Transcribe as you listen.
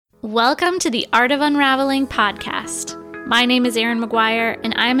Welcome to the Art of Unraveling podcast. My name is Erin McGuire,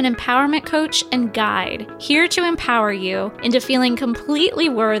 and I'm an empowerment coach and guide here to empower you into feeling completely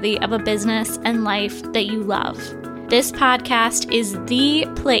worthy of a business and life that you love. This podcast is the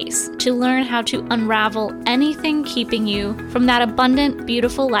place to learn how to unravel anything keeping you from that abundant,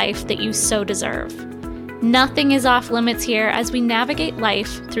 beautiful life that you so deserve. Nothing is off limits here as we navigate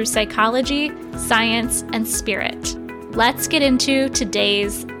life through psychology, science, and spirit. Let's get into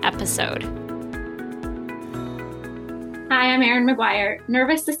today's episode. Hi, I'm Erin McGuire,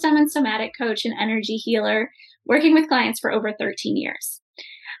 nervous system and somatic coach and energy healer, working with clients for over 13 years.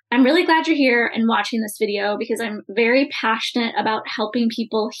 I'm really glad you're here and watching this video because I'm very passionate about helping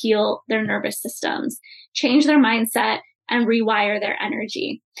people heal their nervous systems, change their mindset, and rewire their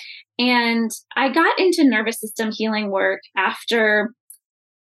energy. And I got into nervous system healing work after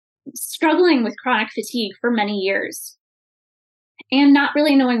struggling with chronic fatigue for many years. And not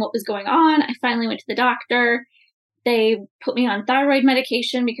really knowing what was going on, I finally went to the doctor. They put me on thyroid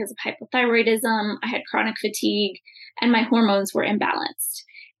medication because of hypothyroidism. I had chronic fatigue and my hormones were imbalanced.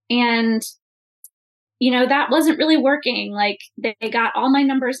 And, that wasn't really working. Like, they got all my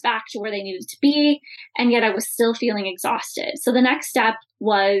numbers back to where they needed to be, and yet I was still feeling exhausted. So the next step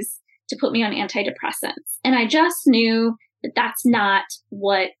was to put me on antidepressants. And I just knew that that's not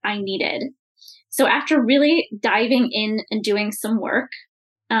what I needed. So after really diving in and doing some work,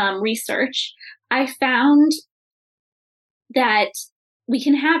 research, I found that we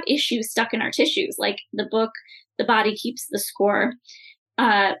can have issues stuck in our tissues, like the book, The Body Keeps the Score.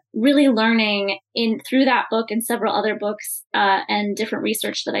 Really learning through that book and several other books and different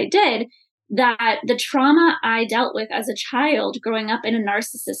research that I did, that the trauma I dealt with as a child growing up in a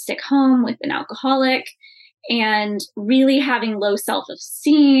narcissistic home with an alcoholic and really having low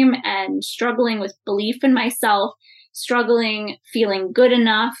self-esteem and struggling with belief in myself, struggling feeling good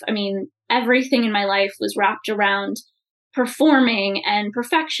enough. I mean, everything in my life was wrapped around performing and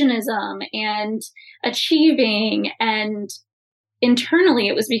perfectionism and achieving. And internally,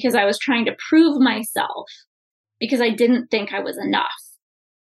 it was because I was trying to prove myself because I didn't think I was enough.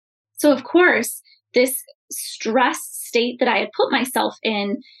 So of course, this stress state that I had put myself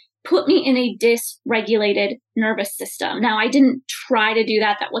in put me in a dysregulated nervous system. Now, I didn't try to do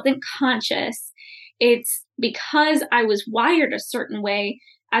that. That wasn't conscious. It's because I was wired a certain way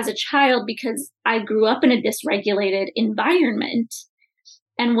as a child because I grew up in a dysregulated environment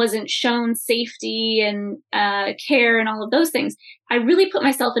and wasn't shown safety and care and all of those things. I really put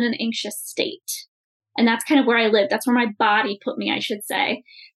myself in an anxious state. And that's kind of where I lived. That's where my body put me, I should say,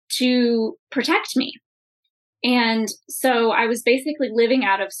 to protect me. And so I was basically living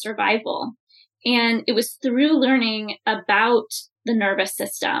out of survival. And it was through learning about the nervous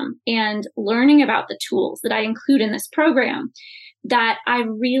system and learning about the tools that I include in this program that I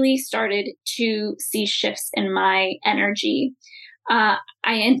really started to see shifts in my energy.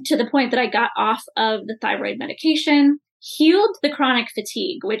 To the point that I got off of the thyroid medication, healed the chronic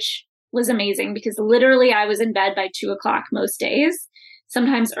fatigue, which was amazing because literally I was in bed by 2:00 most days.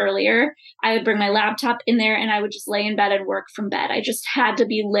 Sometimes earlier, I would bring my laptop in there and I would just lay in bed and work from bed. I just had to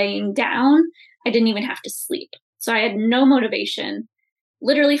be laying down. I didn't even have to sleep. So I had no motivation.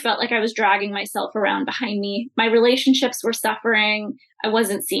 Literally felt like I was dragging myself around behind me. My relationships were suffering. I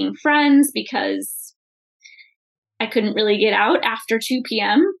wasn't seeing friends because I couldn't really get out after 2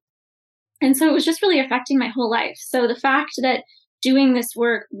 p.m. And so it was just really affecting my whole life. So the fact that doing this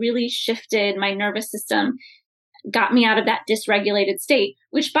work really shifted my nervous system got me out of that dysregulated state,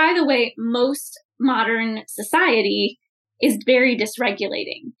 which, by the way, most modern society is very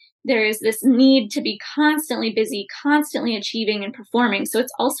dysregulating. There is this need to be constantly busy, constantly achieving and performing. So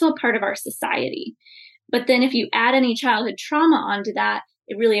it's also a part of our society. But then if you add any childhood trauma onto that,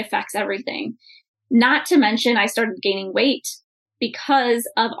 it really affects everything. Not to mention, I started gaining weight because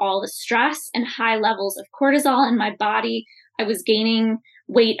of all the stress and high levels of cortisol in my body. I was gaining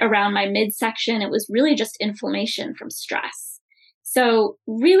weight around my midsection. It was really just inflammation from stress. So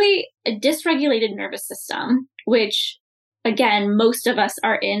really a dysregulated nervous system, which again, most of us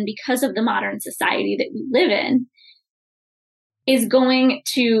are in because of the modern society that we live in, is going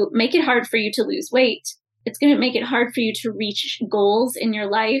to make it hard for you to lose weight. It's going to make it hard for you to reach goals in your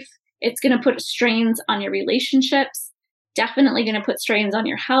life. It's going to put strains on your relationships, definitely going to put strains on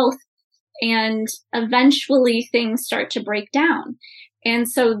your health. And eventually things start to break down. And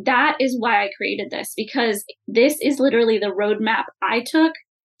so that is why I created this, because this is literally the roadmap I took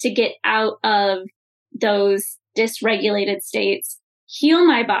to get out of those dysregulated states, heal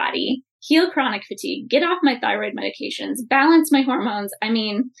my body, heal chronic fatigue, get off my thyroid medications, balance my hormones. I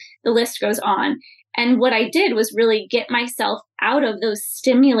mean, the list goes on. And what I did was really get myself out of those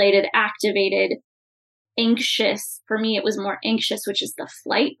stimulated, activated, anxious. For me, it was more anxious, which is the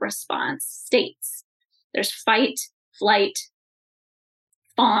flight response states. There's fight, flight,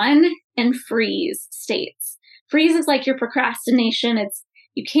 fawn, and freeze states. Freeze is like your procrastination.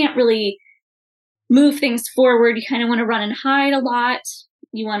 You can't really move things forward. You kind of want to run and hide a lot.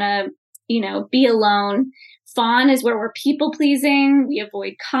 You want to, be alone. Fawn is where we're people pleasing. We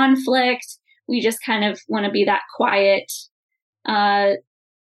avoid conflict. We just kind of want to be that quiet,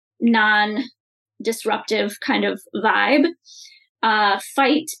 non-disruptive kind of vibe.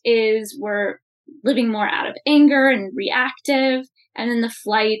 Fight is we're living more out of anger and reactive. And then the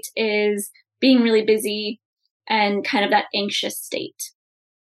flight is being really busy and kind of that anxious state.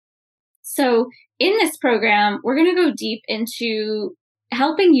 So in this program, we're going to go deep into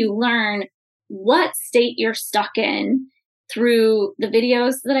helping you learn what state you're stuck in through the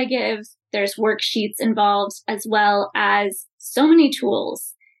videos that I give. There's worksheets involved, as well as so many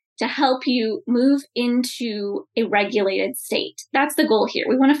tools to help you move into a regulated state. That's the goal here.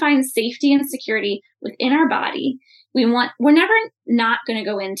 We want to find safety and security within our body. We're never not going to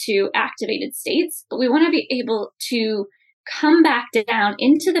go into activated states, but we want to be able to come back down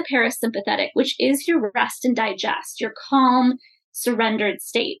into the parasympathetic, which is your rest and digest, your calm, surrendered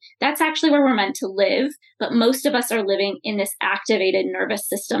state. That's actually where we're meant to live, but most of us are living in this activated nervous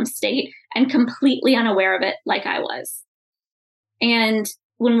system state and completely unaware of it, like I was. And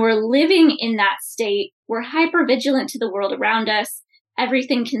when we're living in that state, we're hypervigilant to the world around us.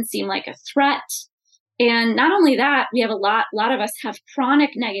 Everything can seem like a threat. And not only that, we have a lot of us have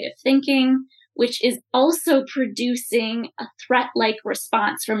chronic negative thinking, which is also producing a threat-like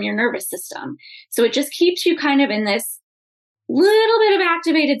response from your nervous system. So it just keeps you kind of in this little bit of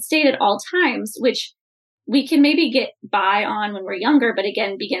activated state at all times, which we can maybe get by on when we're younger, but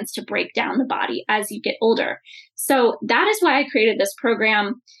again, begins to break down the body as you get older. So that is why I created this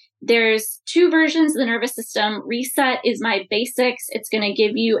program. There's 2 versions of the nervous system. Reset is my basics. It's going to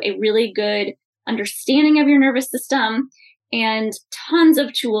give you a really good understanding of your nervous system and tons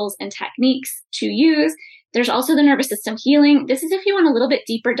of tools and techniques to use. There's also the nervous system healing. This is if you want a little bit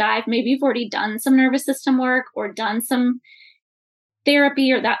deeper dive. Maybe you've already done some nervous system work or done some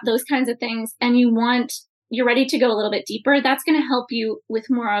therapy or those kinds of things, and you're ready to go a little bit deeper. That's going to help you with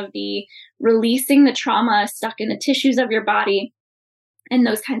more of the releasing the trauma stuck in the tissues of your body and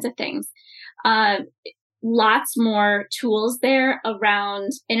those kinds of things. Lots more tools there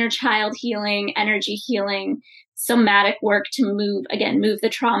around inner child healing, energy healing, somatic work to move the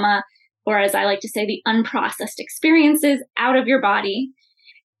trauma, or as I like to say, the unprocessed experiences out of your body.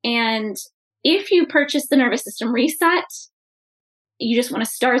 And if you purchase the Nervous System Reset, you just want to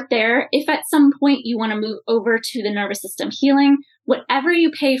start there. If at some point you want to move over to the nervous system healing, whatever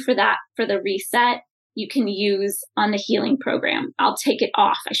you pay for that, for the reset, you can use on the healing program. I'll take it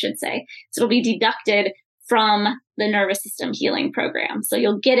off, I should say. So it'll be deducted from the nervous system healing program. So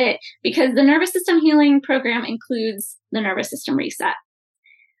you'll get it because the nervous system healing program includes the nervous system reset.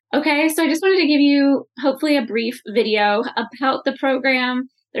 Okay, so I just wanted to give you hopefully a brief video about the program.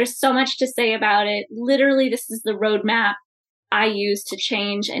 There's so much to say about it. Literally, this is the roadmap I use to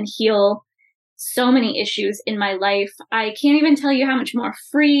change and heal so many issues in my life. I can't even tell you how much more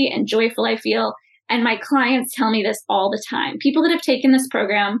free and joyful I feel. And my clients tell me this all the time. People that have taken this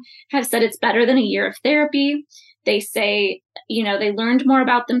program have said it's better than a year of therapy. They say, they learned more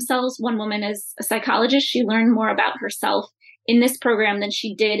about themselves. One woman is a psychologist. She learned more about herself in this program than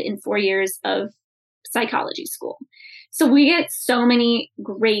she did in 4 years of psychology school. So we get so many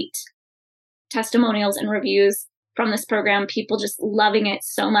great testimonials and reviews from this program, people just loving it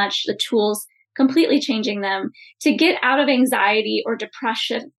so much, the tools completely changing them. To get out of anxiety or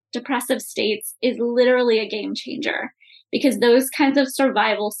depressive states is literally a game changer because those kinds of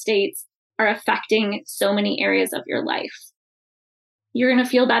survival states are affecting so many areas of your life. You're going to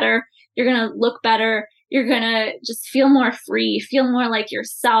feel better. You're going to look better. You're going to just feel more free, feel more like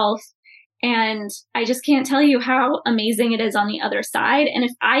yourself. And I just can't tell you how amazing it is on the other side. And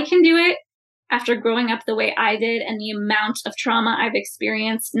if I can do it, after growing up the way I did and the amount of trauma I've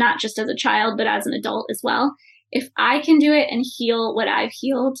experienced, not just as a child, but as an adult as well, if I can do it and heal what I've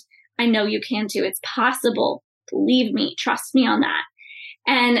healed, I know you can too. It's possible. Believe me, trust me on that.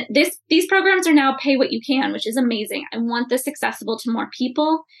 And these programs are now pay what you can, which is amazing. I want this accessible to more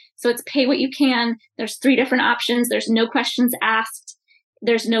people. So it's pay what you can. There's 3 different options. There's no questions asked.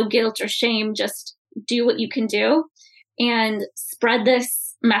 There's no guilt or shame. Just do what you can do and spread this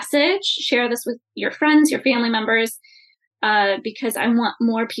message, share this with your friends, your family members, because I want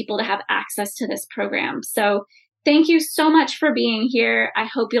more people to have access to this program. So Thank you so much for being here. I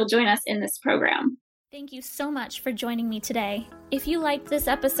hope you'll join us in this program. Thank you so much for joining me today. If you liked this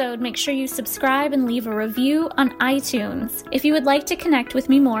episode, make sure you subscribe and leave a review on iTunes. If you would like to connect with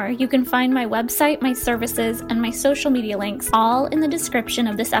me more, you can find my website, my services, and my social media links all in the description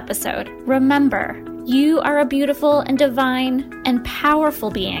of this episode. Remember, you are a beautiful and divine and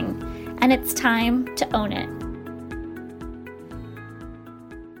powerful being, and it's time to own it.